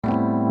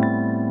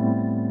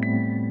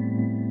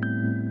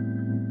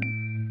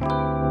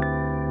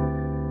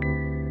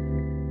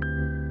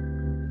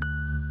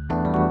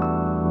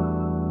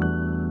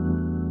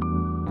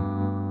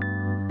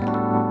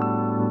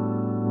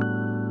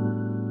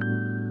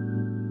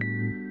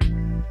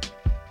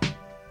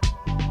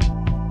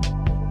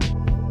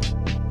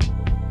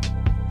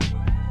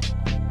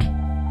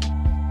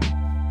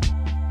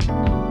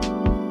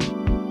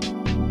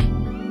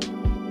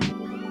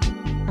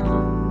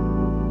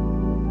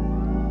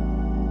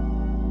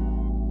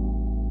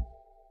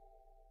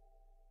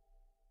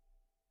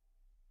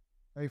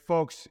Hey,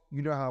 folks,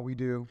 you know how we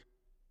do.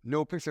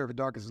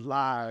 NoPixAfterDark is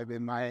live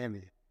in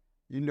Miami.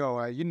 You know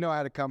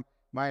how to come.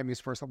 Miami is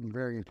for something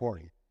very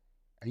important.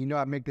 And you know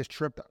how to make this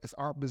trip, this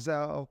Art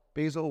Basel,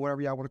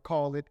 whatever y'all want to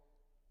call it.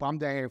 But I'm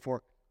down here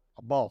for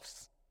a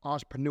boss,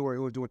 entrepreneur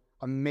who is doing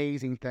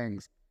amazing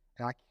things.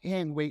 And I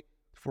can't wait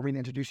for me to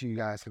introduce you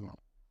guys to him.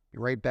 Be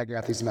right back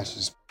after these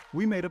messages.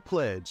 We made a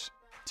pledge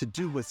to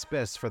do what's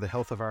best for the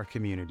health of our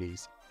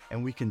communities,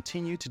 and we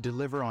continue to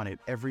deliver on it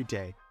every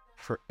day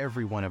for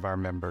every one of our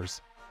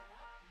members.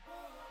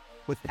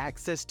 With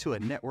access to a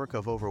network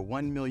of over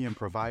 1 million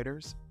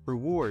providers,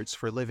 rewards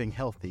for living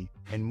healthy,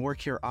 and more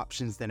care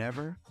options than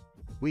ever,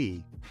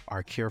 we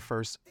are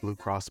CareFirst Blue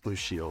Cross Blue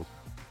Shield,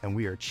 and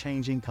we are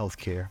changing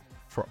healthcare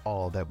for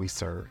all that we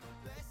serve.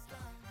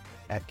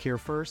 At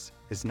CareFirst,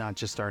 it's not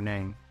just our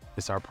name,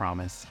 it's our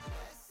promise.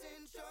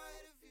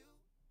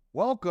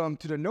 Welcome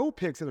to the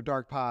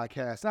NoPixAfterDark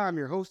podcast. I'm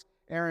your host,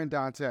 Aaron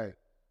Dante.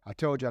 I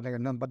told you I think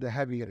nothing but the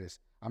heavy hitters.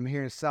 I'm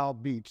here in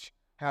South Beach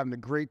having a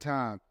great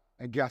time.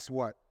 And guess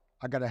what?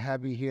 I got a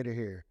heavy hitter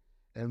here.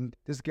 And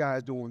this guy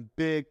is doing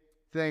big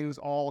things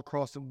all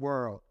across the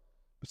world.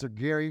 Mr.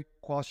 Gary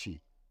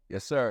Coichy.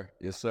 Yes, sir.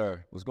 Yes,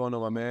 sir. What's going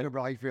on, my man? Good,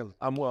 bro. How you feeling?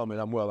 I'm well, man.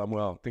 I'm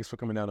well. Thanks for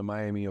coming down to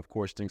Miami. Of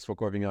course, thanks for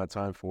carving out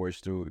time for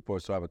us to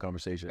have a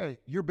conversation. Hey,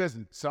 you're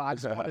busy, so I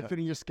just want to fit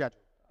in your schedule.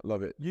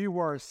 Love it. You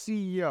are a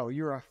CEO.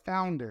 You're a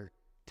founder.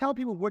 Tell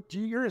people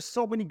you're in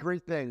so many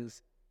great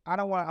things.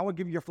 I want to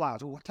give you your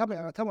flowers. Tell me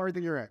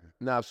everything you're in.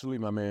 No, absolutely,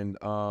 my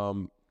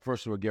man.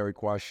 First of all, Gary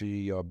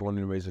Coichy, born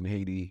and raised in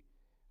Haiti.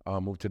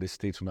 Moved to the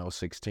States when I was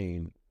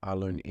 16. I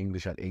learned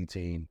English at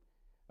 18.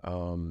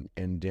 And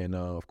then,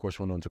 of course,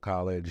 went on to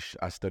college.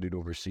 I studied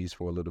overseas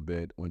for a little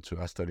bit.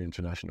 I studied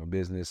international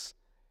business.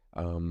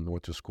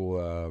 Went to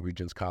school,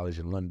 Regent's College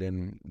in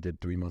London.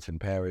 Did 3 months in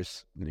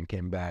Paris, and then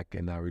came back,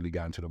 and I really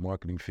got into the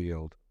marketing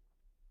field.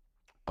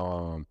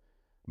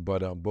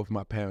 But both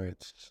my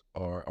parents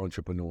are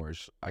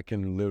entrepreneurs. I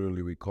can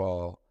literally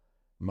recall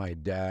my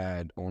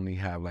dad only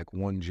have like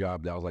one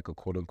job that was like a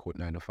quote unquote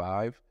 9 to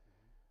 5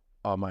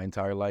 my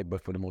entire life.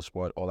 But for the most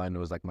part, all I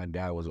know is like my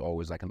dad was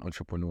always like an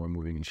entrepreneur,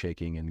 moving and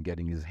shaking and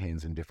getting his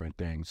hands in different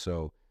things.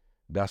 So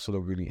that sort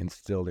of really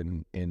instilled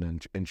in an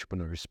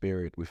entrepreneurial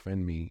spirit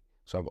within me.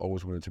 So I've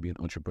always wanted to be an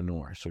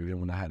entrepreneur. So even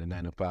when I had a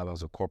 9 to 5, I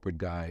was a corporate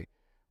guy.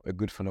 A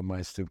good friend of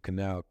mine, Steve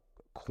Canal,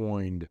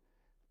 coined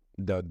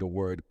the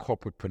word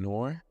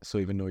corporatepreneur. So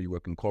even though you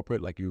work in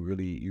corporate, like you're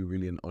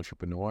really an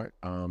entrepreneur.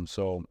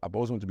 So I've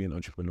always wanted to be an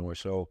entrepreneur.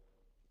 So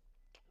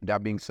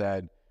that being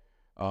said,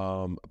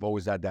 I've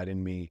always had that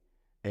in me,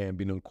 and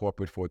been in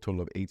corporate for a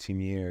total of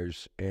 18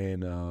 years.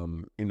 And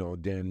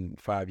then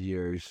 5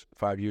 years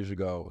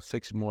ago,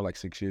 6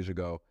 years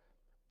ago,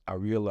 I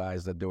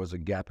realized that there was a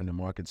gap in the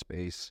market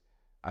space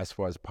as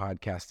far as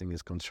podcasting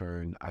is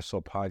concerned. I saw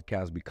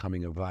podcasts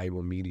becoming a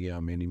viable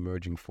medium and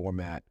emerging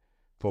format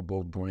for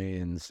both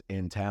brands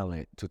and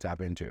talent to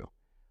tap into.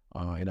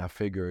 And I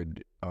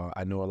figured,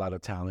 I know a lot of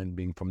talent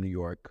being from New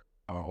York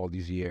all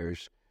these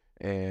years,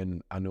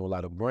 and I know a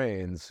lot of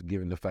brands,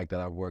 given the fact that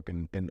I work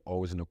in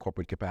always in a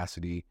corporate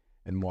capacity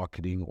in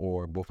marketing,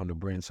 or both on the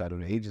brand side or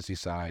the agency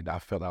side. I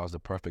felt I was the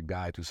perfect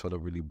guy to sort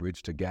of really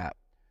bridge the gap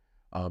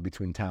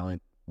between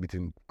talent,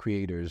 between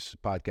creators,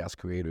 podcast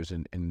creators,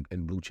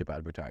 and blue chip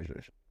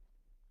advertisers.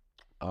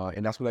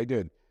 And that's what I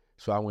did.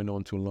 So I went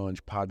on to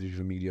launch Pod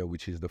Digital Media,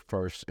 which is the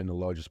first and the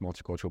largest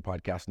multicultural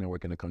podcast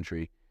network in the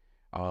country.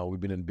 We've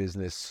been in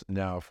business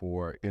now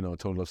for a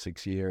total of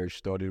 6 years.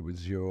 Started with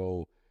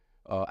 0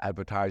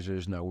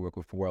 advertisers. Now we work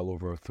with well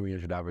over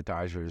 300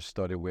 advertisers.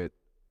 Started with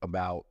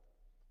about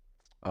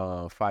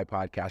 5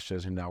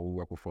 podcasters, and now we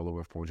work with well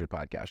over 400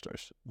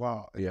 podcasters.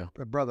 Wow. Yeah,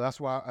 Brother, that's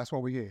why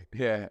we here.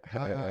 yeah.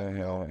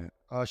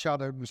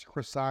 Shout out to Mr.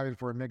 Chris Simon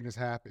for making this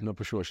happen. No,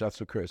 for sure. Shouts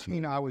to Chris.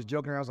 I was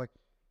joking around. I was like,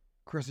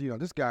 Chris,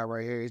 this guy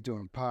right here is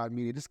doing pod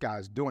media. This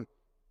guy's doing.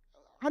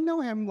 I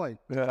know him. Like,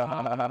 and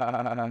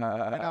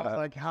I was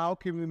like, how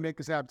can we make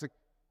this happen? It's like,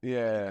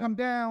 Yeah. come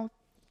down.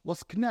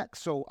 Let's connect.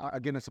 So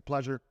again, it's a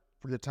pleasure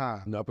for your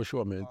time. No, for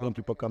sure, man. Thank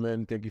you for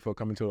coming. Thank you for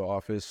coming to the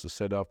office to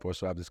set up for us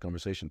to have this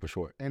conversation, for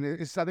sure. And I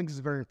think this is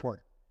very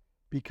important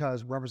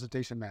because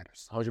representation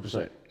matters.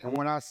 100%. And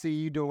when I see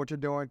you doing what you're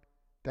doing,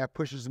 that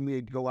pushes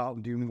me to go out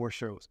and do more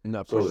shows.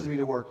 No, Pushes me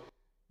to work.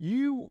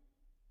 You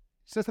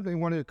said something in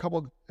one of a couple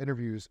of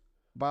interviews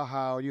about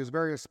how you was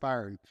very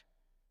inspiring.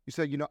 You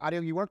said,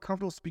 you weren't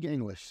comfortable speaking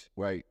English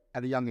Right,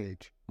 at a young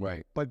age.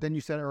 right, But then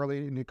you said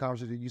early in the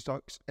conversation, you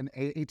start at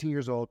 18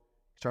 years old,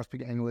 start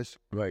speaking English.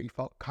 right, You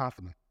felt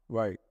confident.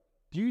 right.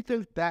 Do you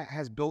think that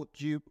has built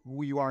you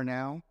who you are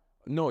now?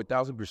 No,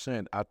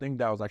 1,000%. I think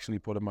that was actually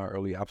part of my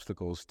early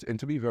obstacles. And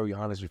to be very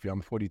honest with you,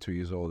 I'm 42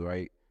 years old,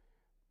 right?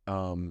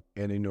 And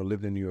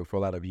lived in New York for a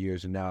lot of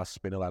years, and now I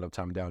spend a lot of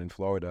time down in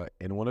Florida.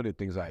 And one of the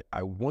things I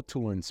want to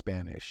learn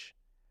Spanish,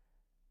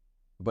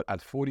 but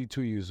at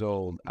 42 years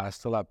old, I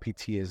still have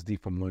PTSD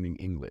from learning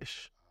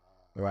English,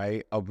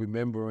 right? Of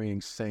remembering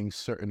saying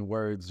certain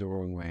words the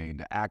wrong way,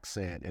 the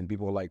accent, and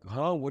people are like,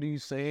 huh, what are you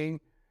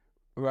saying?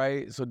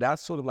 right? So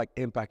that's sort of like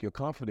impact your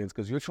confidence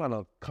because you're trying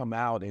to come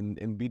out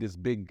and be this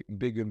big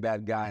and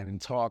bad guy and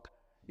talk,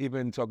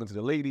 even talking to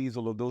the ladies,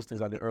 all of those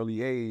things at an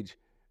early age.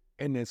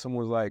 And then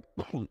someone's like,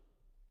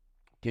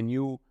 can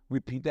you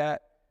repeat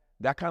that?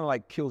 That kind of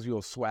like kills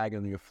your swag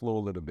and your flow a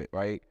little bit,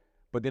 right?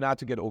 But then I had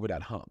to get over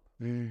that hump,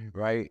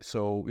 right?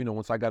 So,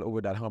 once I got over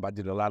that hump, I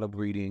did a lot of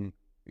reading.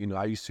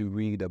 I used to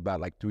read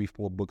about like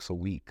 3-4 books a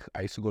week.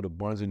 I used to go to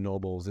Barnes and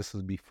Nobles. This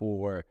is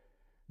before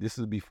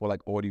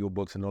like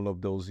audiobooks and all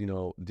of those,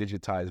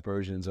 digitized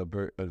versions of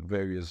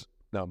various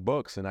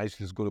books. And I used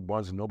to just go to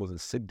Barnes and Nobles and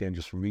sit there and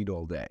just read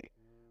all day,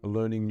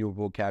 learning new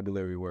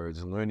vocabulary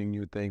words and learning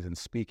new things and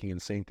speaking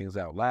and saying things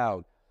out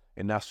loud.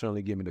 And that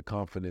certainly gave me the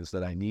confidence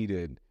that I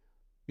needed,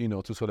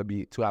 to sort of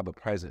to have a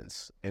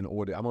presence in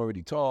order. I'm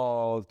already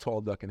tall,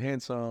 dark, and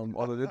handsome,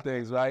 all of the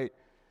things, right?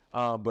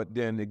 But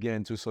then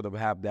again, to sort of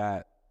have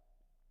that,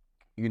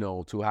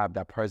 to have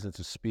that presence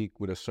to speak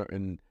with a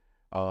certain,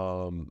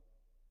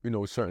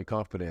 certain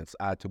confidence,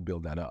 I had to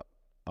build that up.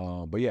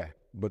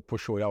 But for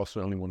sure, that was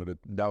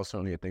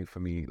certainly a thing for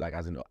me, like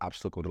as an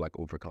obstacle to like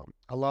overcome.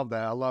 I love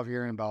that. I love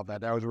hearing about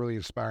that. That was really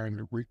inspiring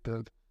to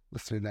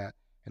listen to that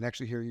and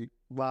actually hear you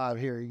live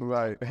here.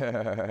 Right.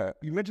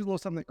 You mentioned a little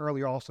something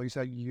earlier also. You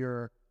said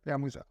your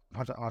family's a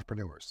bunch of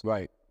entrepreneurs.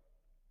 Right.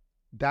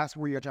 That's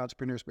where your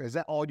entrepreneurs. Is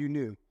that all you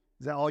knew?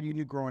 Is that all you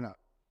knew growing up?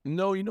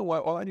 No, you know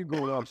what? All I knew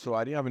growing up, so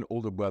I didn't have an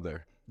older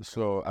brother.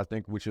 So I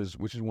think which is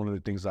one of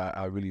the things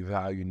I really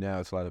value now.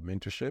 It's a lot of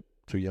mentorship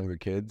to younger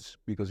kids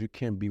because you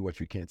can't be what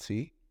you can't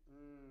see,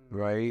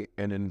 right?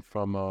 And then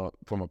from a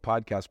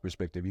podcast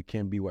perspective, you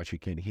can't be what you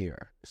can't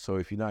hear. So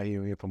if you're not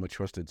hearing it from a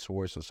trusted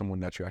source or someone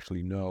that you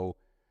actually know,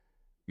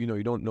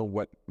 you don't know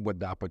what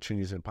the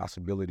opportunities and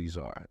possibilities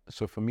are.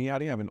 So for me, I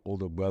didn't have an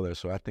older brother.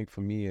 So I think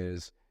for me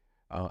is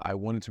I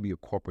wanted to be a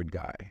corporate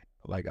guy.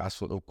 Like I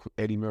saw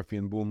Eddie Murphy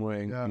and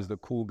Boomerang. Yeah. He's the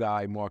cool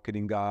guy,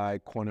 marketing guy,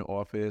 corner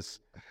office,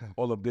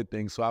 all of the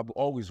things. So I've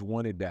always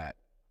wanted that.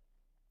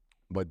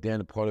 But then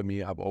a part of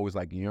me, I've always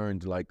like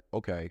yearned like,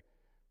 okay,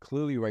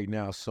 clearly right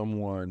now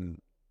someone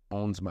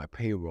owns my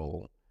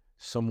payroll.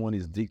 Someone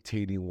is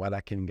dictating what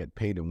I can get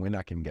paid and when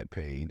I can get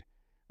paid.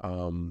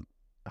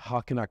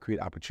 How can I create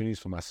opportunities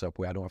for myself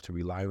where I don't have to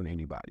rely on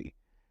anybody?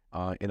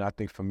 And I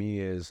think for me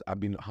is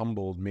I've been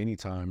humbled many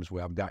times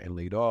where I've gotten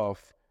laid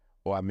off,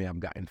 or I may have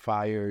gotten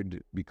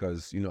fired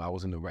because, I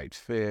wasn't the right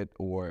fit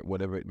or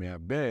whatever it may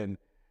have been.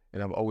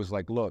 And I've always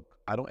like, look,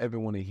 I don't ever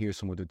want to hear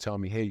someone to tell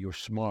me, hey, you're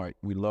smart,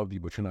 we love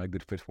you, but you're not a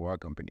good fit for our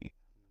company.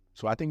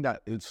 So I think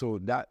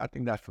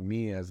that for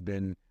me has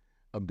been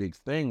a big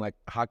thing. Like,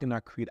 how can I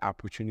create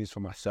opportunities for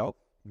myself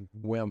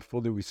where I'm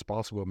fully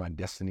responsible for my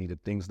destiny,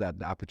 the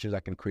opportunities I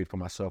can create for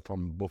myself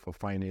from both a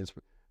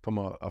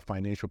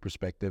financial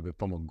perspective and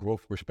from a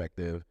growth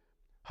perspective.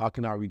 How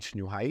can I reach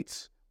new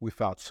heights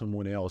without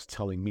someone else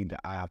telling me that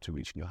I have to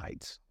reach new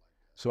heights?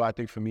 So I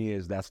think for me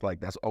is that's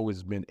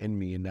always been in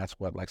me, and that's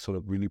what like sort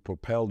of really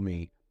propelled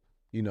me,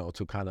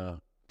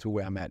 to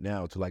where I'm at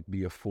now, to like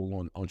be a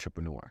full-on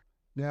entrepreneur.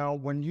 Now,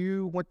 when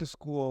you went to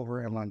school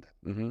over in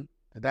London,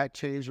 did that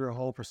change your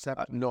whole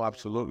perception? No,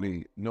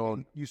 absolutely.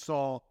 No. You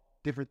saw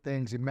different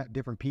things, you met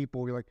different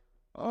people, you're like,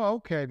 oh,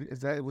 okay.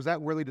 Was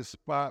that really the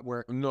spot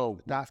where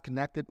that's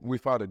connected?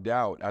 Without a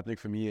doubt. I think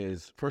for me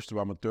is, first of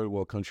all, I'm a third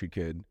world country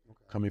kid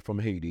coming from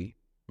Haiti,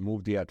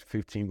 moved there at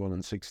 15 going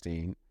on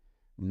 16,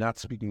 not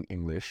speaking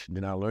English.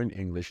 Then I learned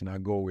English and I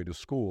go away to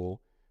school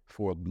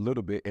for a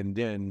little bit, and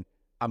then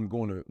I'm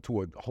going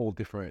to a whole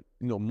different,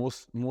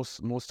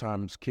 most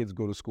times kids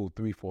go to school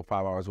 3, 4,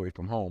 5 hours away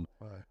from home.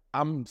 Right.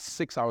 I'm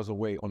 6 hours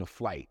away on a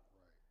flight.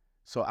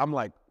 So I'm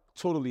like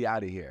totally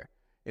out of here.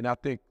 And I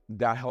think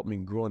that helped me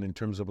grow in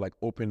terms of like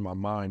open my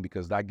mind,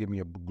 because that gave me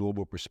a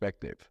global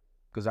perspective.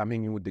 Because I'm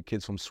hanging with the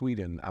kids from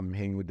Sweden, I'm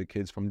hanging with the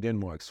kids from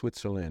Denmark,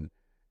 Switzerland,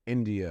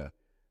 India,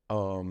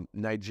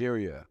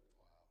 Nigeria,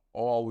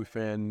 all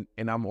within,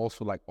 and I'm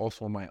also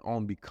on my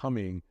own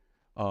becoming,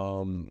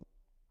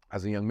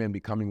 as a young man,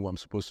 becoming who I'm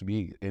supposed to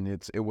be. And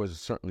it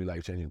was certainly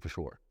life changing for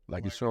sure.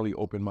 Like it certainly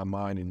opened my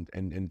mind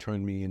and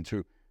turned me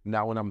into,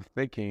 now when I'm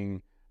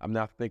thinking, I'm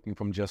not thinking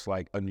from just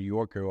like a New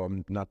Yorker, or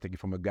I'm not thinking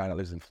from a guy that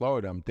lives in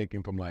Florida. I'm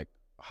thinking from like,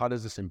 how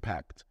does this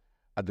impact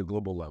at the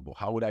global level?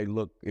 How would I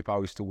look if I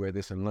was to wear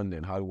this in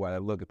London? How would I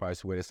look if I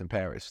was to wear this in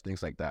Paris?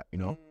 Things like that,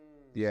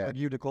 Yeah.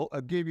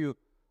 I gave you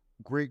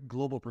great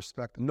global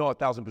perspective. No,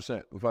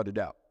 1,000%, without a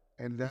doubt.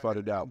 And without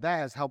a doubt. That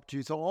has helped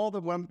you. So all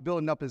what I'm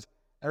building up is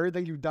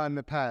everything you've done in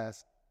the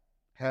past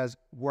has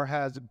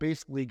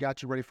basically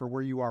got you ready for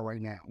where you are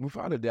right now.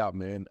 Without a doubt,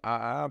 man.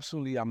 I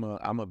absolutely, I'm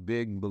a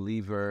big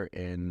believer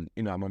in,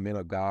 I'm a man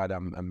of God.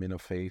 I'm a man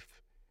of faith.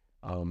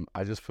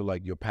 I just feel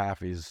like your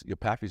path is your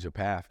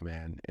path,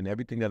 man. And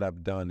everything that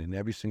I've done, and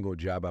every single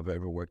job I've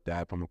ever worked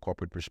at from a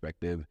corporate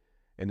perspective,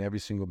 and every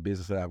single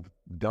business that I've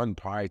done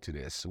prior to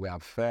this, where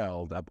I've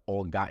failed, I've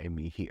all gotten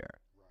me here.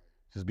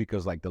 Right. Just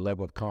because like the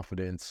level of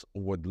confidence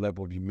or the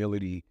level of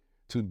humility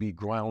to be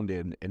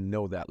grounded and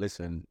know that,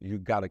 listen, you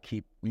gotta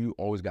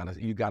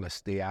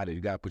stay at it. You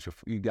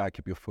gotta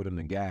keep your foot on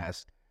the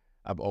gas.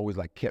 have always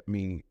like kept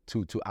me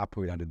to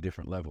operate at a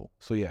different level.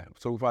 So yeah,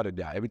 so without a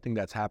doubt, everything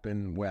that's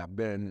happened where I've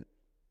been,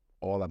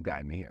 all I've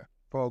gotten me here.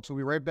 Folks, we'll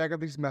be right back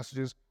after these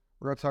messages.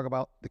 We're going to talk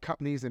about the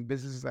companies and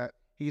businesses that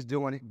he's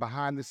doing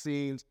behind the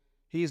scenes.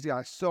 He's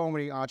got so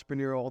many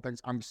entrepreneurial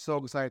things. I'm so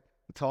excited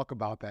to talk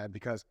about that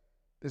because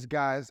this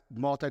guy's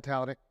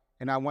multi-talented,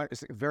 and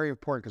it's very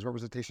important because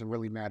representation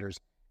really matters.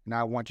 And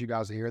I want you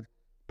guys to hear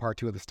part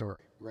 2 of the story.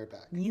 Right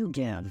back. You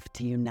give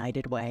to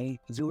United Way,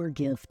 your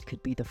gift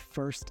could be the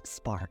first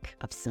spark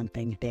of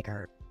something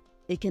bigger.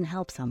 It can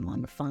help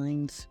someone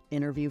find,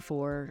 interview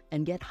for,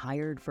 and get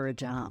hired for a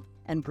job,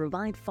 and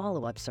provide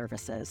follow-up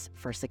services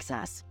for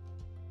success.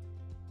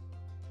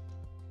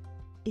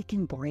 It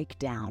can break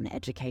down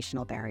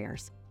educational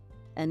barriers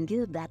and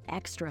give that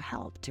extra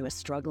help to a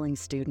struggling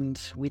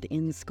student with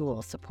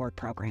in-school support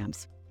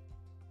programs.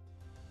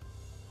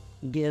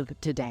 Give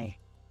today.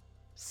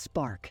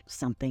 Spark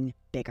something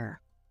bigger.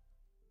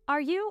 Are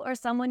you or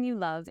someone you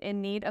love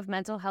in need of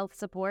mental health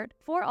support?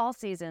 For All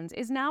Seasons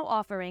is now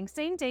offering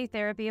same-day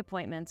therapy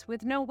appointments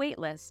with no wait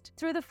list.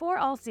 Through the For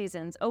All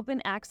Seasons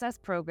Open Access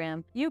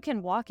program, you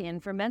can walk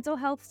in for mental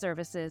health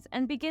services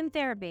and begin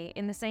therapy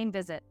in the same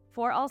visit.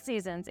 For All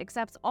Seasons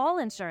accepts all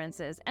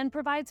insurances and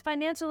provides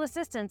financial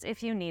assistance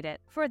if you need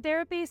it. For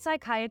therapy,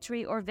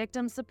 psychiatry, or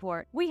victim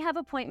support, we have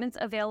appointments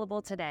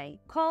available today.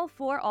 Call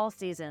For All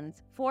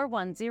Seasons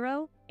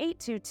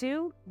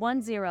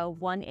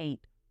 410-822-1018.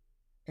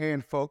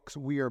 And folks,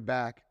 we are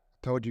back. I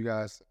told you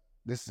guys,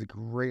 this is a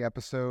great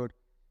episode.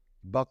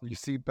 Buckle your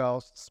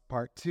seatbelts. It's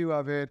part 2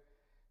 of it.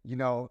 You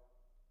know,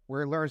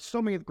 we're learning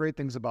so many great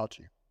things about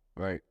you.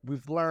 Right.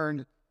 We've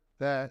learned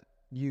that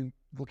you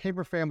came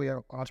from a family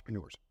of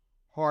entrepreneurs,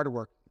 hard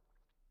work,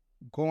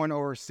 going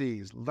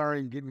overseas,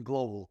 learning, getting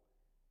global.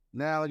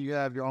 Now you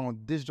have your own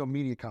digital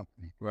media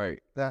company.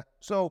 Right.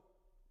 So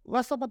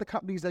let's talk about the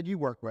companies that you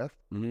work with.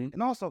 Mm-hmm.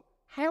 And also,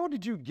 how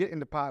did you get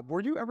into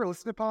Were you ever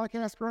listening to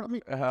podcasts, bro?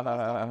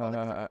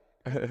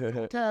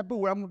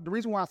 Taboo. The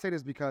reason why I say this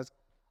is because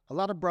a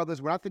lot of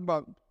brothers, when I think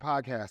about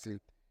podcasting,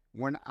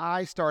 when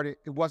I started,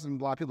 it wasn't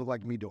a lot of people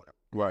like me doing it.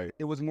 Right.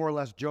 It was more or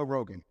less Joe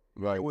Rogan.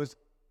 Right. It was,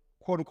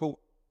 quote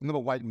unquote,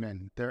 little white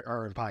men that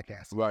are in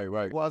podcasts. Right.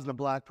 It wasn't a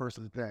black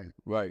person thing.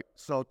 Right.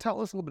 So tell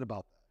us a little bit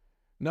about that.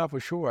 No, for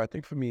sure. I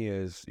think for me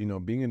is,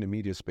 being in the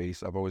media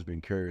space, I've always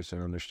been curious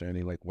and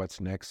understanding like what's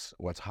next,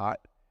 what's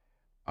hot.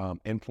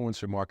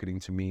 Influencer marketing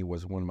to me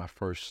was one of my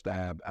first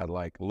stab at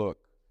like, look,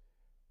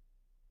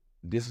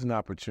 this is an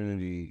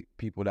opportunity.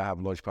 People that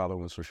have large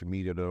following on social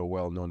media that are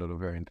well known, that are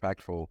very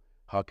impactful,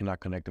 how can I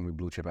connect them with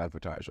blue chip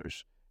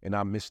advertisers? And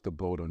I missed the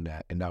boat on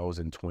that. And that was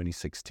in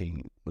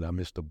 2016 when I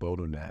missed the boat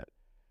on that.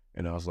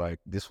 And I was like,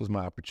 this was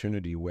my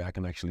opportunity where I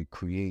can actually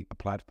create a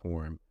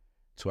platform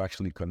to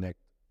actually connect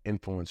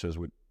influencers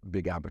with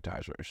big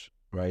advertisers.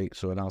 Right.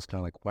 So, and I was kind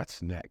of like,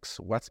 what's next?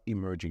 What's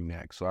emerging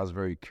next? So I was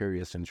very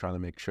curious and trying to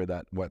make sure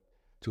that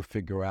to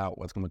figure out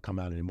what's going to come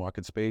out in the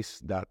market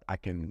space that I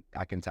can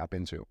tap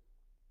into.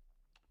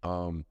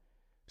 So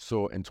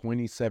in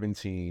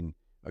 2017,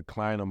 a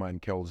client of mine,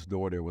 Kel's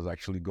daughter, was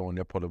actually going,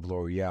 they're part of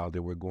L'Oreal. They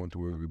were going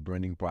through a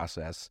rebranding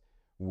process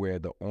where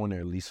the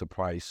owner, Lisa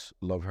Price,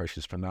 love her,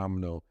 she's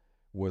phenomenal,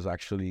 I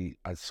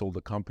sold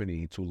the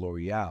company to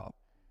L'Oreal.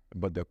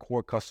 But the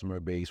core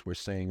customer base were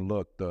saying,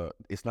 look,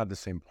 it's not the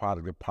same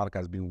product. The product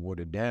has been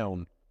watered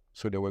down.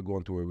 So they were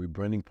going through a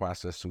rebranding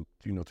process to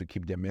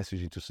keep their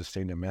messaging, to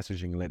sustain their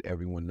messaging and let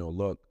everyone know,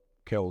 look,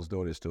 Kel's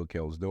daughter is still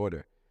Kel's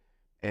daughter.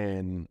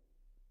 And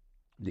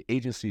the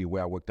agency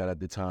where I worked at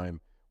the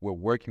time, we're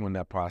working on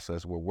that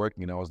process.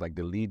 And I was like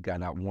the lead guy,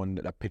 not one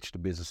that I pitched the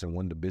business and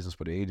won the business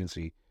for the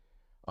agency.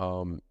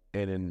 And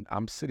then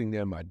I'm sitting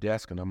there at my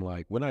desk and I'm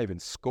like, we're not even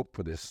scoped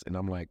for this. And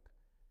I'm like,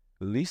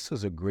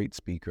 Lisa's a great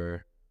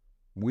speaker.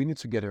 We need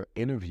to get her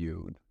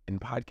interviewed in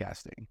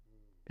podcasting.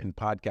 In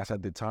podcasts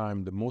at the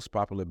time, the most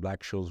popular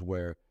black shows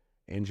were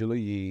Angela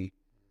Yee,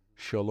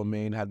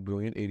 Charlamagne had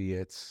Brilliant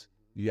Idiots,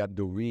 you had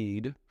The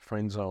Read,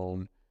 Friend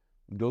Zone.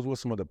 Those were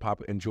some of the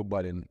popular, and Joe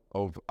Budden.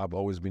 I've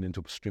always been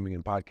into streaming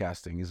and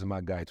podcasting. He's my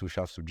guy too.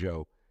 Shouts to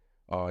Joe.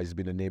 He's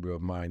been a neighbor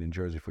of mine in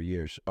Jersey for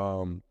years.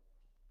 And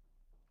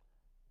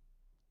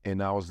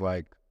I was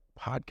like,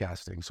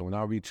 podcasting. So when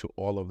I reached to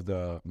all of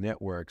the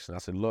networks and I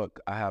said,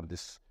 look, I have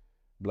this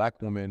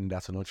Black woman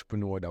that's an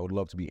entrepreneur that would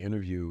love to be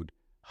interviewed.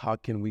 How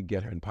can we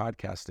get her in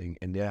podcasting?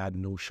 And they had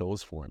no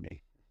shows for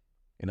me.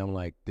 And I'm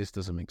like, this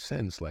doesn't make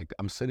sense. Like,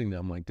 I'm sitting there,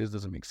 I'm like, this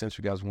doesn't make sense.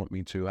 You guys want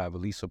me to have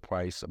Lisa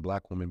Price, a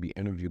Black woman, be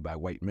interviewed by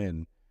white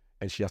men,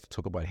 and she has to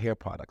talk about hair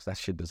products. That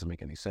shit doesn't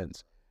make any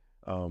sense.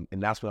 And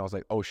that's when I was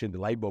like, oh shit, the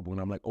light bulb. And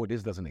I'm like, oh,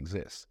 this doesn't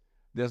exist.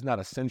 There's not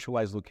a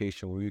centralized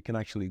location where you can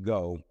actually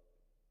go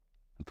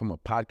from a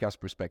podcast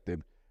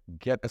perspective,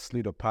 get a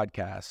slate of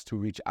podcasts to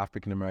reach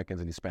African Americans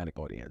and Hispanic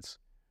audience.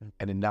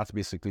 And then that's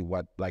basically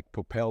what like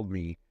propelled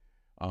me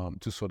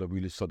to sort of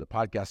really start the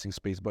podcasting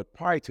space. But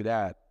prior to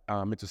that,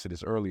 I meant to say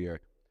this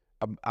earlier,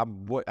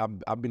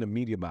 I've been a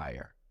media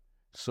buyer.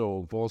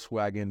 So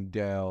Volkswagen,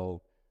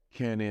 Dell,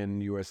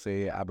 Canon,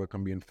 USA,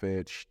 Abercrombie and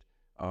Fitch,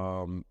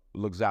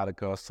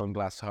 Luxottica,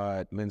 Sunglass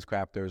Hut, Lens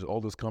Crafters,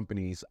 all those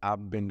companies,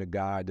 I've been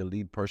the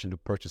lead person to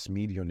purchase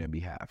media on their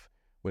behalf,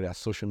 whether that's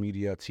social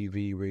media,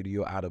 TV,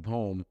 radio, out of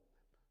home.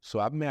 So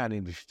I've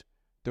managed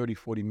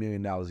 $30-40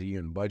 million a year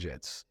in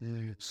budgets.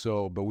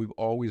 So, but we've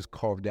always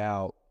carved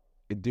out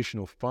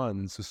additional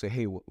funds to say,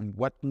 hey,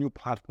 what new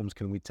platforms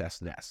can we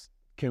test next?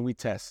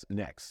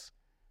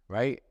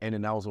 Right? And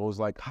then I was always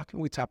like, how can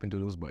we tap into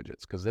those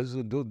budgets? Because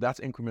that's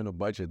incremental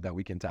budget that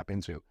we can tap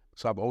into.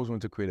 So I've always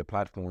wanted to create a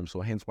platform.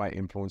 So hence why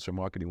influencer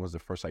marketing was the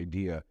first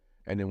idea.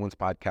 And then once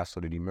podcasts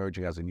started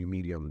emerging as a new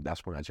medium,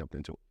 that's when I jumped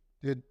into it.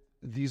 Did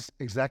these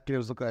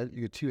executives look at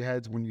your two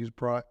heads when you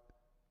brought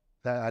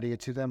that idea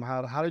to them?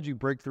 How did you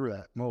break through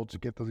that mold to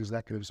get those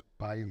executives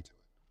buy into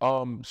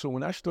it? So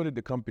when I started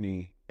the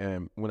company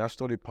and when I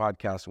started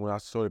podcasting, when I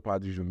started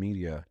Pod Digital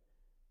Media,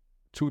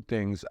 two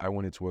things I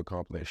wanted to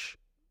accomplish.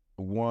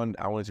 One,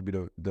 I wanted to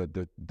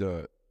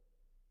be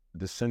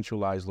the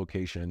centralized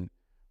location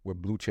where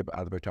blue chip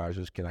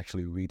advertisers can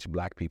actually reach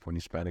Black people and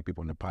Hispanic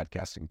people in the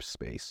podcasting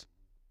space.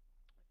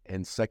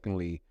 And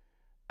secondly,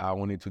 I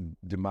wanted to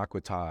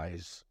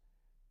democratize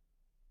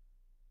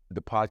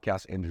the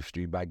podcast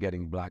industry by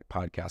getting Black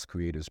podcast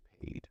creators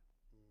paid,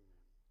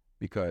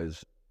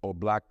 because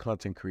Black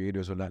content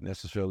creators are not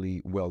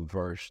necessarily well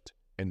versed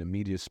in the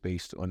media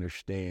space to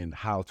understand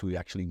how to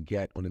actually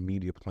get on the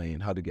media plane,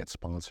 how to get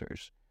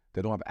sponsors.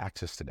 They don't have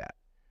access to that.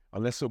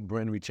 Unless a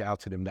brand reach out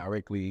to them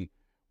directly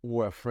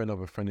or a friend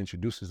of a friend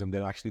introduces them,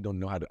 they actually don't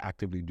know how to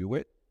actively do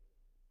it.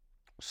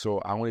 So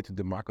I wanted to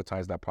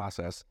democratize that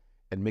process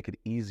and make it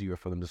easier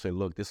for them to say,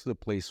 look, this is a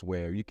place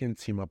where you can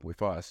team up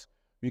with us.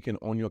 You can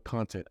own your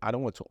content. I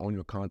don't want to own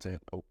your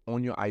content,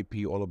 own your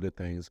IP, all of the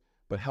things,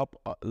 but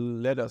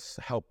let us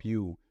help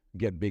you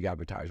get big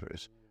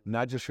advertisers.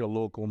 Not just your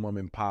local mom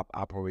and pop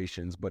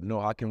operations, but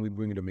no, how can we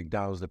bring you the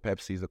McDonald's, the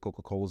Pepsis, the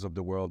Coca-Colas of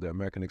the world, the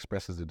American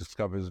Expresses, the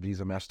Discovers,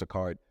 Visa,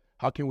 MasterCard?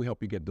 How can we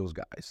help you get those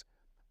guys?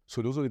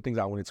 So those are the things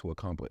I wanted to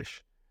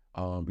accomplish,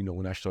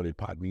 when I started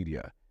Pod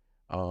Media.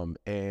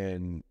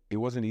 And it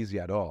wasn't easy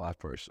at all at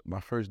first. My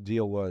first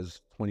deal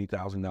was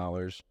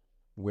 $20,000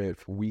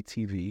 with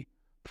WeTV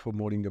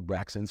promoting the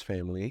Braxton's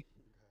family.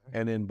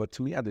 And then, but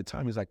to me at the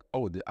time, it's like,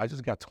 oh, I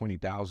just got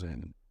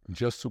 $20,000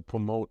 just to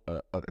promote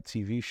a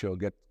TV show,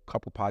 get a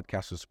couple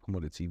podcasters to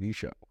promote a TV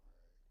show.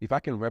 If I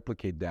can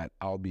replicate that,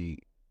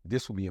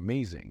 this will be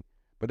amazing.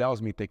 But that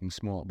was me thinking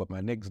small. But my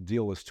next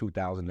deal was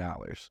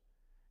 $2,000.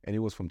 And it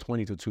was from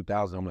 20 to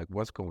 2,000. I'm like,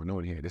 what's going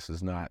on here? This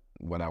is not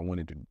what I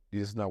wanted to,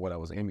 this is not what I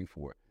was aiming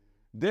for.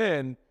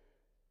 Then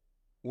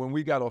when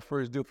we got our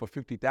first deal for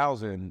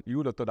 50,000, you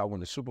would have thought I won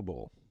the Super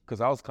Bowl.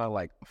 Because I was kind of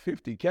like,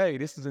 50K,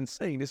 this is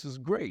insane. This is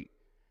great.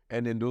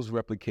 And then those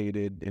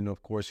replicated. And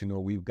of course,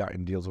 we've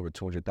gotten deals over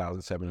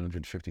 200,000,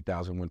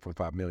 750,000,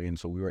 1.5 million.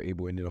 So we were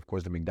able, and then of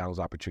course the McDonald's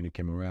opportunity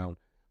came around.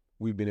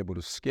 We've been able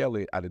to scale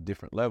it at a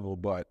different level.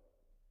 But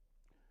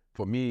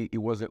for me, it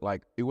wasn't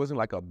like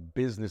a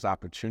business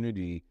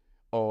opportunity.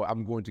 Oh,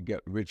 I'm going to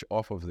get rich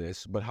off of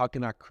this. But how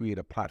can I create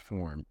a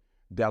platform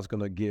that's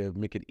going to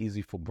make it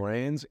easy for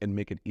brands and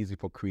make it easy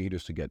for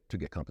creators to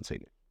get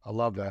compensated? I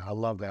love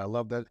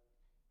that.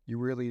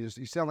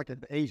 You sound like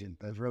an agent.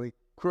 That's really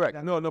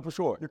correct. No, for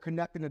sure. You're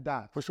connecting the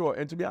dots. For sure.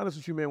 And to be honest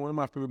with you, man, one of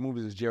my favorite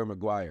movies is Jerry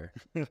Maguire.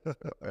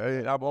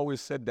 I've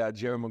always said that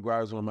Jerry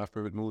Maguire is one of my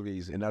favorite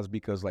movies, and that's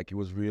because it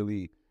was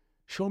really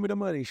show me the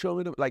money,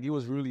 it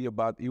was really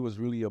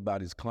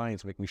about his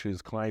clients, making sure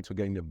his clients were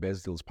getting the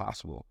best deals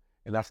possible.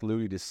 And that's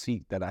literally the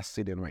seat that I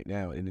sit in right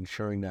now, and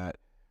ensuring that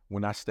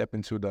when I step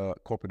into the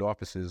corporate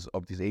offices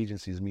of these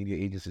agencies, media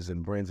agencies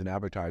and brands and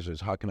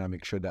advertisers, how can I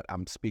make sure that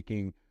I'm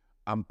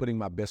putting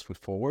my best foot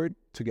forward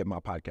to get my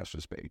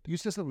podcasters paid? You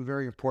said something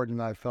very important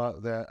that I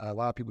thought that a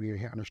lot of people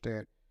here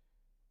understand.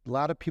 A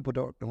lot of people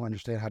don't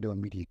understand how to do a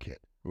media kit.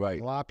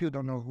 Right. A lot of people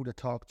don't know who to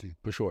talk to.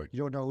 For sure. You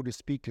don't know who to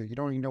speak to. You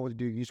don't even know what to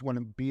do. You just want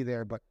to be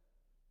there, but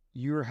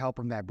you're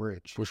helping that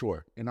bridge. For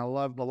sure. And I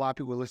love a lot of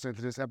people listening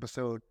to this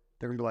episode.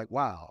 They're going to be like,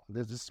 wow,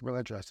 this is real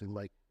interesting.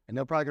 And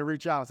they'll probably going to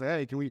reach out and say,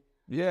 hey, can we?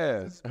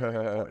 Yes.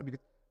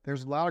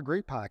 There's a lot of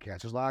great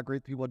podcasts. There's a lot of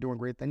great people doing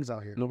great things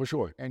out here. No, for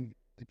sure. And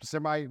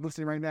somebody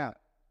listening right now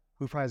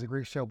who probably has a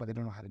great show, but they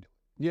don't know how to do it.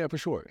 Yeah, for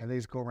sure. And they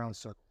just go around in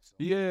circles. So.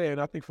 Yeah,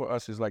 and I think for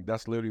us,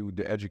 that's literally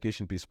the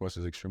education piece for us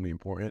is extremely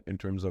important in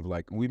terms of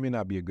we may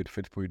not be a good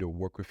fit for you to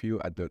work with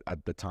you at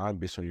the time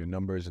based on your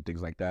numbers and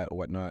things like that or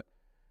whatnot.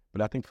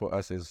 But I think for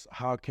us is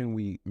how can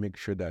we make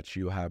sure that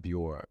you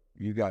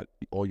got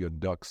all your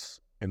ducks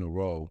in a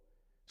row.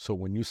 So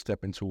when you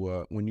step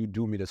into when you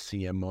do meet a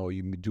CMO,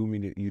 you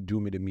do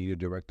meet a media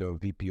director or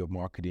VP of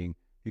marketing,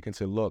 you can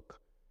say, look,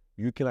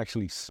 you can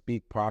actually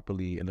speak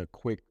properly in a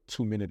quick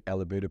 2-minute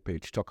elevator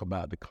pitch, talk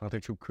about the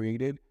content you've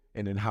created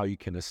and then how you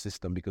can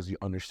assist them because you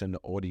understand the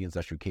audience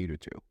that you cater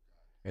to.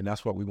 And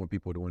that's what we want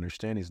people to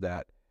understand is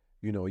that,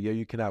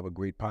 you can have a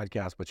great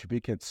podcast, but if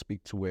you can't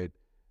speak to it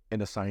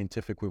in a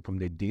scientific way from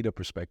the data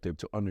perspective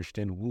to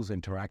understand who's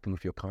interacting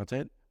with your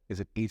content, is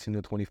it 18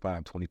 to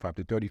 25, 25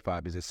 to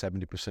 35? Is it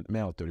 70%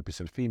 male,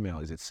 30% female?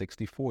 Is it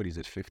 60-40? Is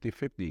it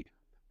 50-50?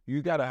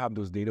 You got to have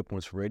those data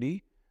points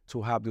ready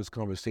to have those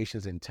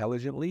conversations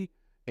intelligently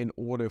in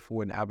order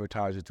for an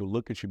advertiser to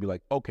look at you and be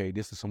like, okay,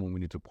 this is someone we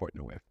need to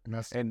partner with.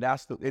 And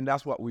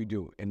that's what we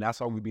do. And that's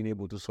how we've been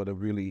able to sort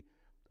of really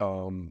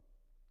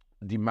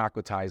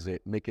democratize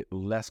it, make it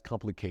less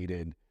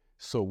complicated,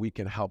 so we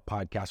can help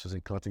podcasters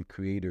and content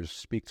creators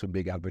speak to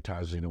big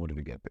advertisers in order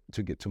to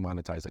get to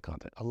monetize the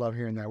content. I love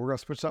hearing that. We'll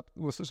switch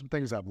some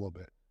things up a little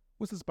bit.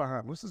 What's this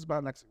behind? What's this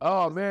about next?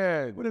 Oh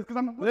man, Because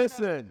I'm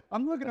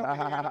looking up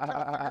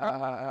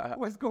here.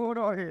 What's going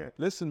on here?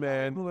 Listen,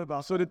 man.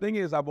 So the thing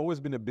is, I've always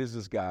been a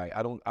business guy.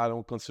 I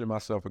don't consider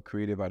myself a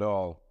creative at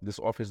all. This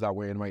office that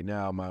we're in right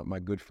now, my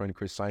good friend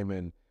Chris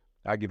Simon,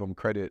 I give him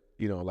credit.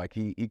 You know, like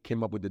he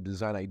came up with the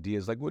design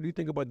ideas. Like, what do you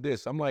think about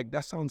this? I'm like,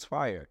 that sounds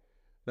fire.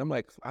 And I'm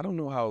like, I don't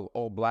know how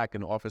all black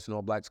in the office and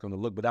all black's going to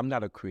look, but I'm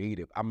not a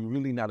creative. I'm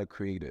really not a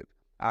creative.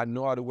 I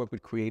know how to work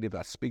with creative.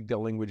 I speak their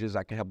languages.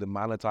 I can help them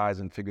monetize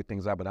and figure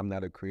things out, but I'm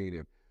not a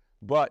creative.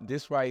 But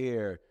this right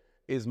here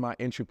is my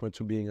entry point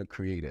to being a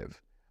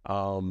creative.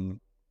 Again,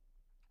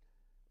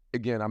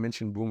 I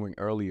mentioned Boomerang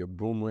earlier.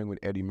 Boomerang with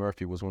Eddie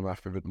Murphy was one of my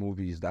favorite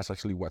movies. That's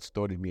actually what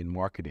started me in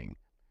marketing.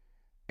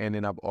 And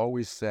then I've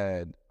always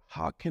said,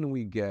 how can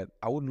we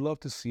I would love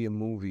to see a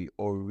movie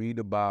or read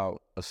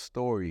about a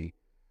story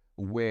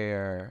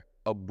where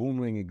a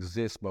boomerang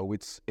exists, but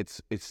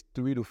it's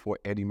 3 to 4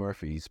 Eddie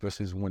Murphys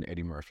versus one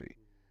Eddie Murphy.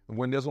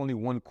 When there's only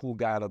one cool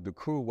guy out of the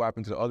crew, what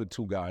happened to the other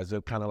 2 guys?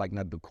 They're kind of like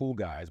not the cool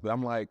guys. But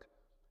I'm like,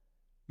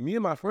 me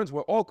and my friends,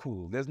 we're all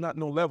cool. There's not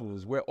no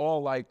levels. We're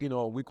all like, you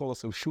know, we call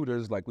ourselves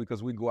shooters, like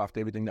because we go after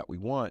everything that we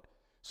want.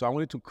 So I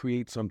wanted to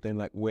create something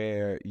like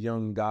where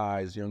young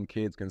guys, young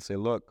kids can say,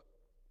 look,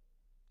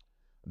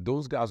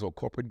 those guys are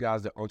corporate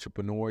guys, they're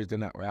entrepreneurs, they're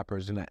not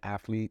rappers, they're not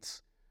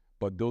athletes.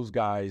 But those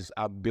guys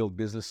build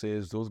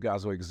businesses. Those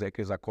guys are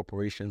executives at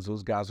corporations.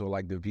 Those guys are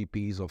like the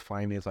VPs of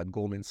finance at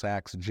Goldman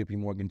Sachs, JP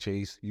Morgan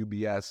Chase,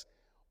 UBS,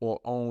 or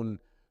own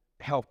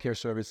healthcare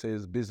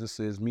services,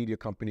 businesses, media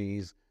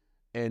companies,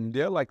 and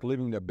they're like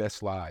living their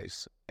best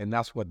lives. And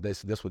that's what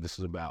this is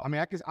about. I mean,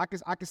 I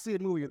can see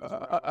it moving.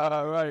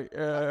 Right.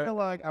 I feel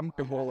like I'm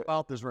all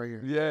about this right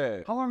here.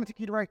 Yeah. How long did it take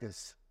you to write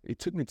this? It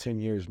took me 10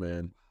 years,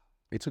 man.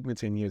 It took me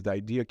 10 years. The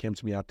idea came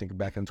to me, I think,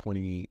 back in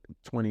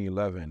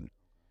 2011.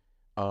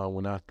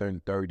 When I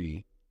turned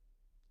 30,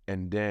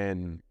 and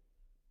then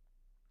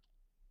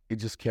it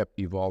just kept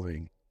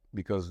evolving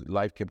because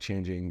life kept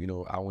changing. You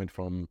know, I went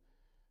from,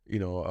 you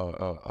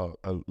know,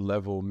 a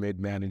level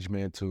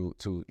mid-management to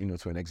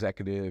an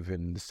executive,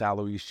 and the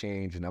salaries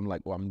changed, and I'm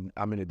like, well,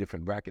 I'm in a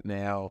different bracket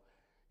now,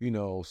 you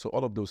know, so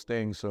all of those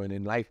things. So, and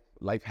then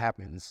life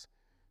happens.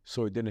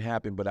 So it didn't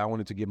happen, but I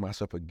wanted to give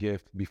myself a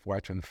gift before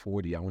I turned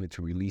 40. I wanted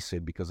to release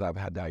it because I've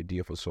had the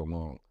idea for so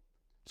long.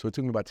 So it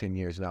took me about 10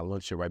 years, and I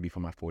launched it right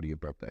before my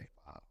 40th birthday.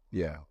 Wow.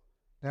 Yeah.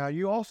 Now,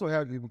 you also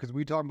have, because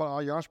we talking about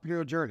your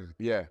entrepreneurial journey.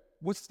 Yeah.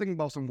 What's the thing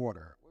about some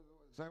water?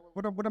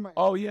 What am I?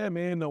 Oh, yeah,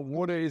 man. The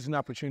water is an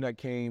opportunity that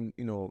came,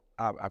 you know,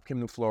 I came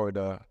to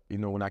Florida. You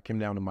know, when I came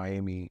down to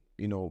Miami,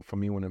 you know, for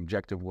me, one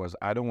objective was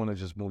I don't want to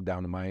just move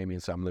down to Miami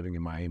and say I'm living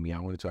in Miami. I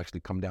wanted to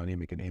actually come down here and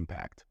make an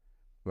impact,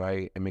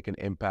 right? And make an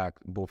impact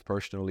both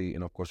personally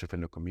and, of course,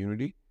 within the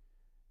community.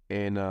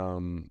 And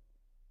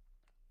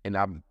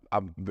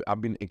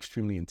I've been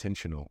extremely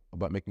intentional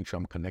about making sure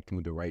I'm connecting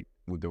with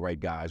the right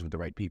guys, with the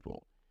right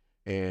people.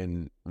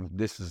 And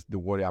this is the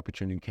water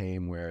opportunity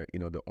came where, you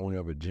know, the owner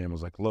of a gym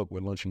was like, look, we're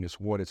launching this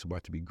water. It's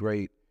about to be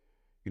great.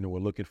 You know,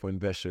 we're looking for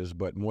investors,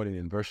 but more than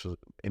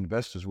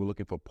investors, we're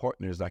looking for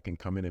partners that can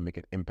come in and make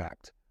an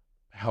impact,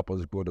 help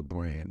us grow the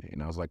brand.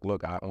 And I was like,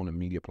 look, I own a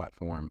media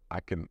platform. I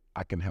can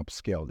help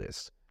scale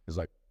this. It's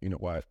like, you know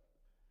what?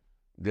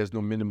 There's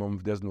no minimum,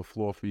 there's no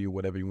floor for you.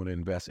 Whatever you want to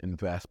invest.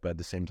 But at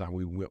the same time,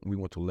 we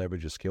want to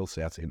leverage your skill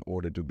sets in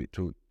order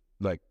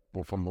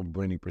from a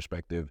branding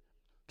perspective,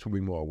 to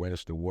bring more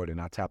awareness to the word.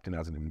 And I tapped in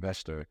as an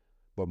investor,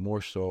 but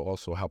more so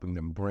also helping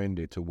them brand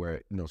it to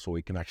where, you know, so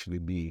it can actually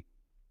be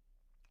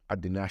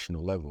at the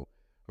national level.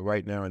 But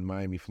right now in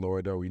Miami,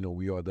 Florida, you know,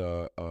 we are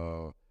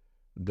the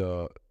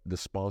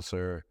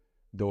sponsor,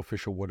 the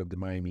official word of the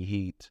Miami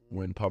Heat.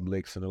 We're in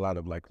Publix and a lot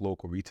of like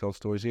local retail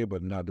stores here,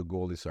 but now the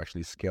goal is to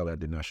actually scale at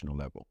the national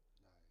level.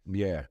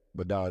 Yeah,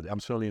 but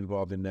I'm certainly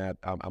involved in that.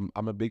 I'm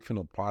a big fan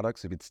of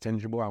products. If it's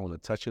tangible, I want to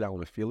touch it, I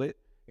want to feel it,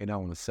 and I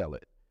want to sell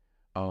it.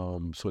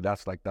 So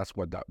that's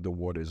what the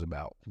water is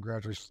about.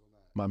 Congratulations on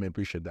that. My man,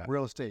 appreciate that.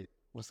 Real estate.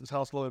 What's this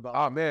house load about?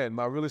 Oh man,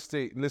 my real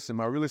estate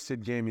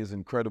game is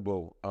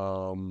incredible.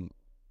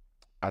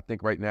 I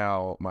think right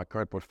now my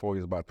current portfolio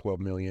is about 12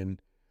 million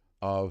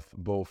of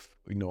both,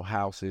 you know,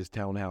 houses,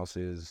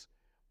 townhouses,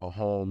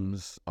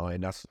 homes,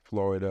 and that's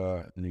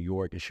Florida, New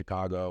York, and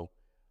Chicago.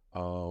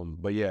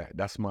 But yeah,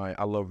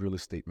 I love real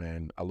estate,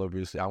 man. I love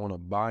real estate. I want to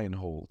buy and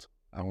hold.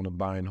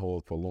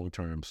 For long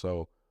term.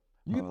 So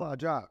you get a lot of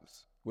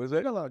jobs. Was it?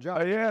 You got a lot of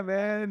jobs. Oh yeah,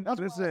 man. That's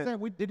what I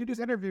said. Did you do this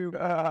interview? You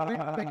got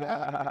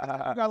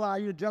a lot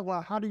of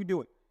jobs. How do you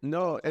do it?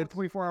 No, it's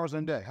 24 hours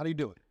in a day. How do you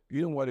do it?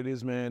 You know what it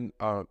is, man?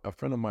 A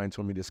friend of mine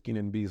told me this,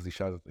 Keenan Beasley,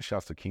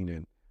 shouts to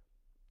Keenan.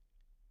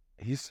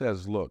 He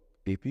says, look,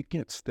 if you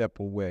can't step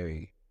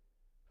away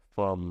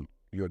from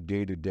your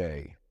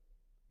day-to-day,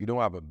 you don't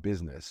have a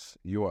business,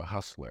 you're a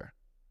hustler.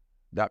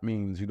 That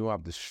means you don't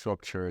have the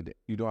structure,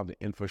 you don't have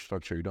the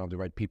infrastructure, you don't have the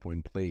right people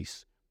in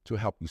place to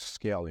help you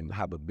scale and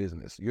have a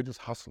business. You're just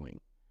hustling.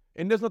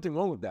 And there's nothing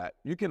wrong with that.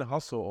 You can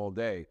hustle all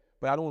day,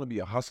 but I don't want to be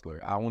a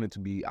hustler. I want to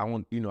be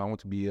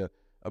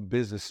a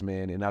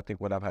businessman. And I think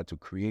what I've had to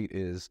create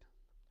is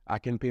I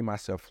can pay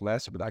myself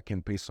less, but I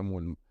can pay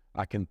someone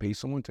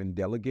to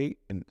delegate,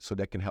 and so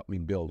that can help me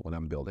build what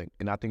I'm building.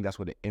 And I think that's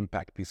where the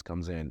impact piece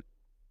comes in.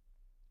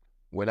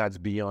 Where that's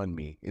beyond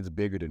me, it's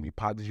bigger than me.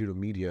 Pod digital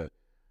media,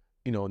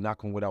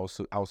 knock on wood, I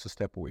was to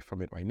step away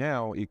from it right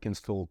now. It can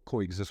still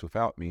coexist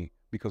without me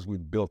because we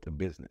built a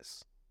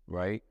business,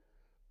 right?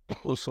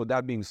 So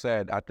that being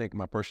said, I think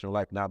my personal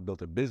life now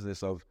built a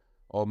business of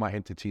all my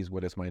entities,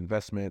 whether it's my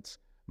investments,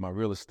 my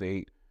real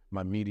estate,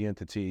 my media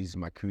entities,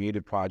 my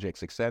creative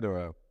projects,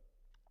 etc.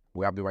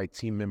 We have the right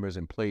team members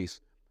in place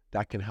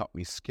that can help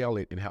me scale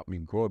it and help me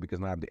grow it because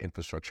now I have the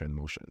infrastructure in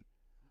motion.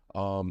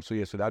 So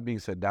that being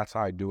said, that's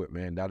how I do it,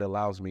 man. That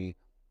allows me,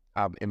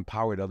 I've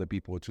empowered other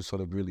people to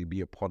sort of really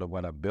be a part of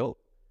what I've built.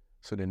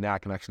 So then now I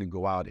can actually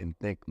go out and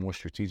think more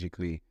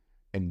strategically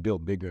and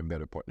build bigger and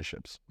better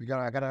partnerships.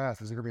 I gotta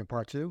ask, is there gonna be a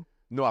part 2?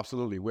 No,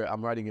 absolutely.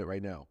 I'm writing it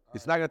right now.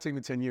 It's not gonna take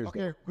me 10 years.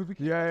 Okay.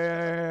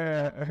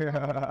 Yeah.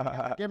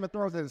 Game of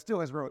Thrones is still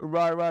his road.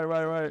 Right.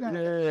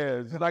 Yeah.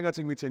 It's not gonna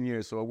take me 10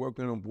 years. So we're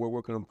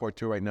working on part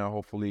 2 right now.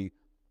 Hopefully,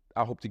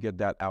 I hope to get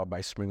that out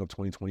by spring of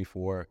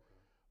 2024.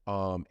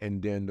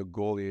 And then the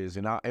goal is,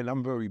 and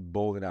I'm very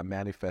bold and I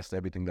manifest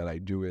everything that I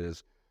do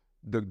is,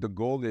 the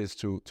goal is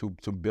to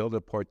build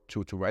a part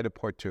 2, to write a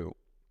part 2,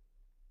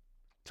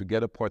 to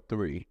get a part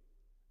 3,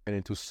 and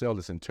then to sell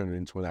this and turn it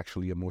into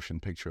a motion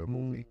picture, a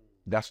movie.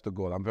 That's the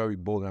goal. I'm very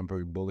bold and I'm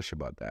very bullish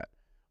about that.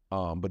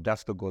 But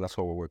that's the goal. That's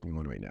what we're working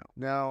on right now.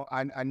 Now,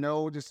 I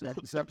know this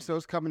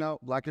episode's coming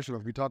out, Black History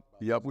Month. We talked.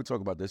 Yep, we talk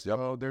about this. Yep.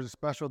 Oh, there's a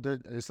special.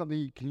 There's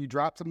something. Can you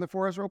drop something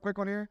for us real quick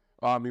on here?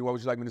 What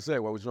would you like me to say?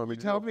 What would you want me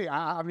to tell me?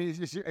 I mean,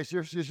 it's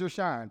your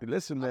shine.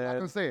 Listen, man. I'm not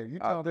gonna say it. You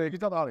tell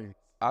the audience.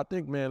 I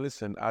think, man.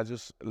 I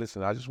just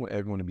want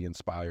everyone to be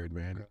inspired,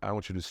 man. Okay. I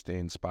want you to stay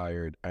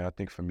inspired. And I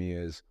think for me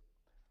is,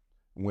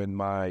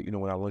 when I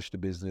launched the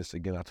business,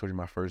 again, I told you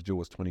my first deal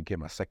was $20K,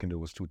 my second deal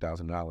was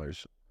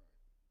 $2,000.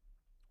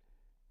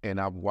 And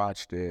I've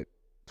watched it,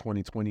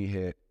 2020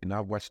 hit, and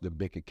I've watched the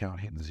bank account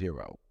hit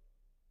 $0.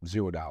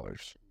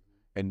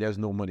 And there's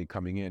no money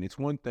coming in. It's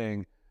one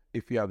thing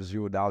if you have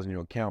 $0 in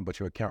your account, but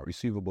your account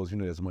receivables,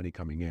 there's money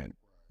coming in.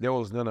 There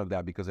was none of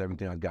that because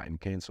everything had gotten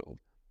canceled.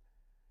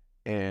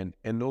 And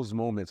in those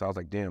moments, I was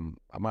like, damn,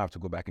 I might have to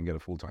go back and get a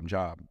full-time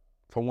job.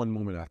 For one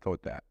moment, I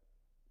thought that.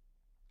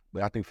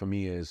 But I think for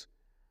me is,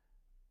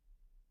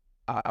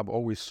 I've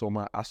always saw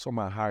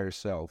my higher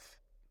self,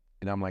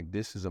 and I'm like,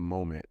 this is a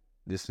moment.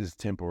 This is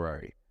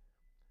temporary,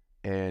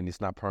 and it's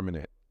not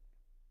permanent.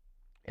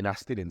 And I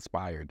stayed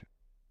inspired.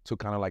 So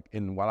kind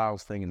of while I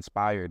was staying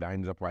inspired, I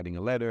ended up writing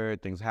a letter,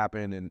 things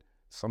happened, and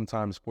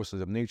sometimes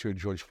forces of nature,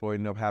 George Floyd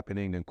ended up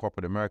happening, then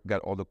corporate America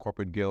got all the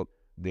corporate guilt,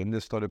 then they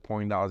started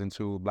pouring dollars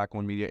into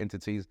Black-owned media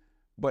entities.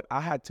 But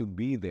I had to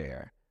be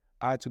there.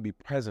 I had to be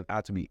present. I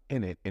had to be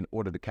in it in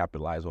order to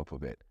capitalize off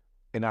of it.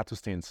 And I had to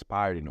stay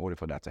inspired in order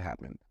for that to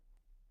happen.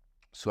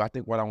 So I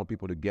think what I want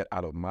people to get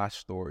out of my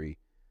story,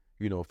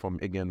 from,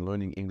 again,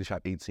 learning English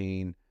at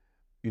 18,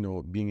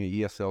 being an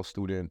ESL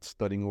student,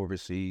 studying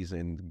overseas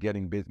and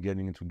getting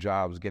into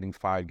jobs, getting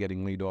fired,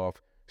 getting laid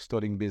off,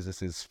 starting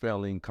businesses,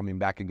 failing, coming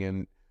back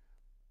again.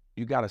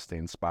 You got to stay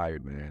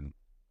inspired, man.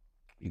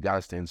 You got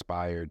to stay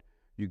inspired.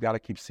 You got to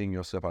keep seeing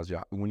yourself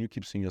when you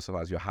keep seeing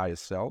yourself as your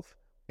highest self,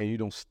 and you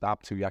don't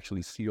stop till you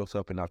actually see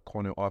yourself in that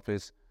corner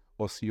office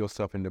or see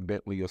yourself in the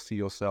Bentley or see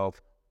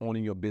yourself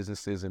owning your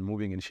businesses and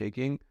moving and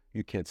shaking,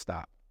 you can't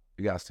stop.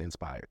 You got to stay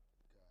inspired.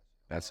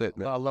 That's it,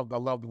 man. I love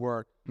the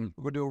word. We're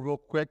going to do a real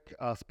quick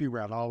speed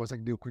round. I always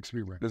like to do a quick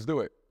speed round. Let's do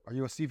it. Are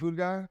you a seafood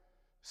guy?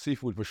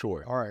 Seafood for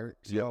sure. All right.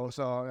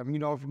 So I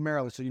mean, I'm from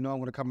Maryland, so I'm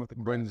going to come with the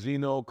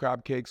branzino,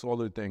 crab cakes, all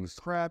the things.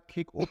 Crab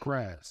cake or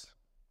crabs?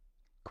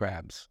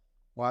 Crabs.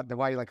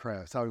 Why you like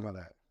crabs? Tell me about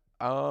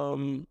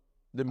that.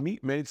 The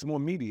meat, man, it's more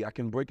meaty. I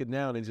can break it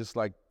down and just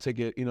take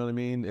it. You know what I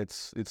mean?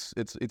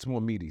 It's more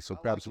meaty. So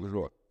crabs for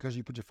sure. Because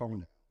you put your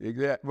phone there.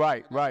 Exactly.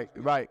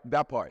 Right.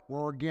 That part.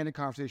 We're organic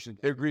conversation.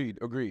 Agreed.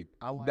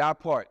 That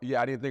part.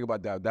 Yeah, I didn't think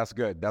about that. That's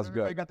good.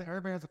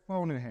 Everybody has a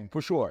phone in their hand.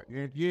 For sure.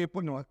 You ain't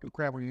putting no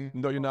crab on your hand.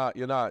 No,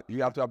 you're not.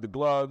 You have to have the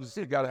gloves.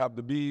 You got to have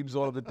the beebs,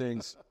 all of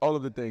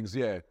the things.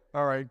 Yeah.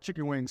 All right.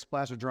 Chicken wings,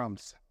 splash or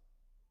drums?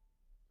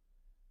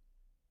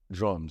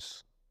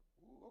 Drums.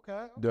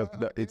 Okay.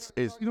 It's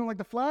you don't like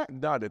the flat?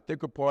 No, the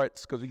thicker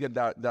parts, because you get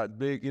that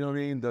big, you know what I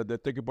mean? The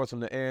thicker parts on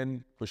the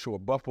end, for sure.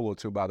 Buffalo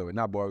too, by the way,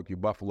 not barbecue.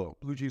 Buffalo.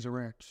 Blue cheese or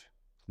ranch?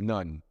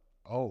 None.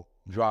 Oh.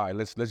 Dry.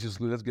 Let's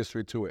get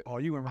straight to it. Oh,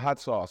 you went hot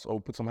sauce. Oh,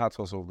 put some hot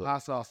sauce over it.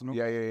 Hot sauce. No?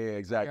 Yeah,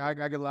 exactly.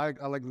 Yeah,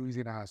 I like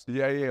Louisiana hot sauce.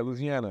 Yeah,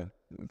 Louisiana,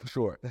 for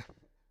sure.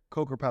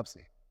 Coke or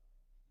Pepsi?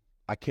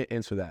 I can't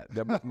answer that.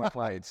 They're my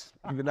clients.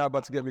 You're not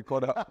about to get me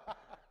caught up.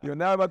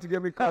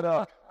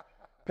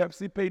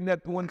 Pepsi paid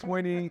net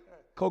 $120.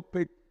 Coke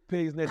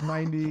pays net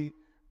 $90.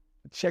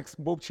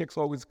 both checks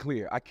always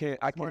clear. I can't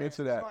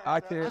answer that. I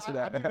can't answer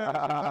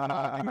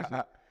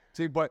that.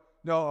 See, but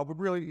no, I would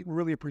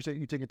really appreciate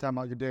you taking time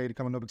out of your day to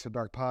come on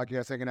NoPixAfterDark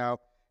podcast, hanging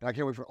out. And I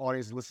can't wait for the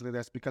audience to listen to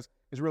this because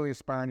it's really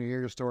inspiring to hear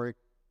your story.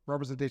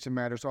 Representation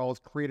matters. All those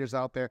creators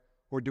out there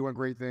who are doing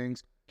great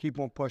things, keep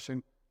on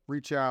pushing,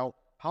 reach out.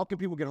 How can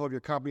people get a hold of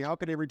your company? How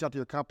can they reach out to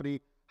your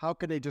company? How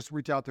can they just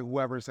reach out to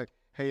whoever and say,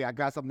 hey, I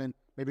got something,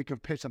 maybe can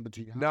pitch something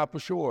to you? Nah, for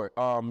sure.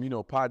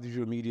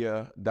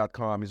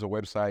 poddigitalmedia.com is a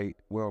website.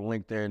 We're on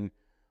LinkedIn,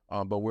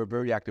 but we're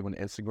very active on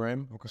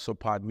Instagram. Okay. So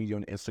Pod Media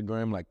on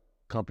Instagram, like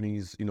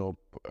companies, a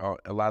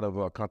lot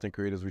of content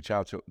creators reach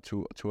out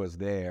to us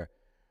there.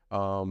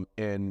 And,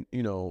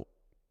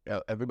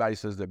 everybody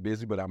says they're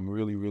busy, but I'm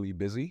really, really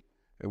busy,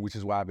 which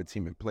is why I have a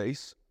team in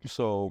place.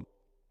 So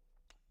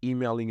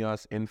emailing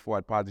us,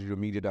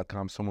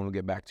 info@poddigitalmedia.com, someone will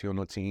get back to you on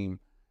the team,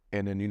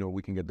 and then,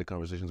 we can get the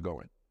conversations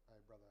going. Hey,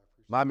 brother, I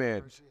appreciate My man.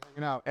 Appreciate you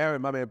hanging out.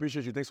 Aaron, my man,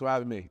 appreciate you. Thanks for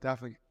having me.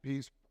 Definitely.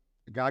 Peace.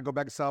 Gotta go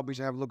back to South Beach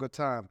and have a little good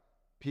time.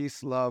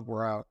 Peace, love,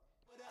 we're out.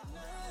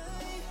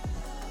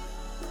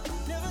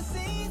 Never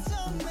seen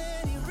so many.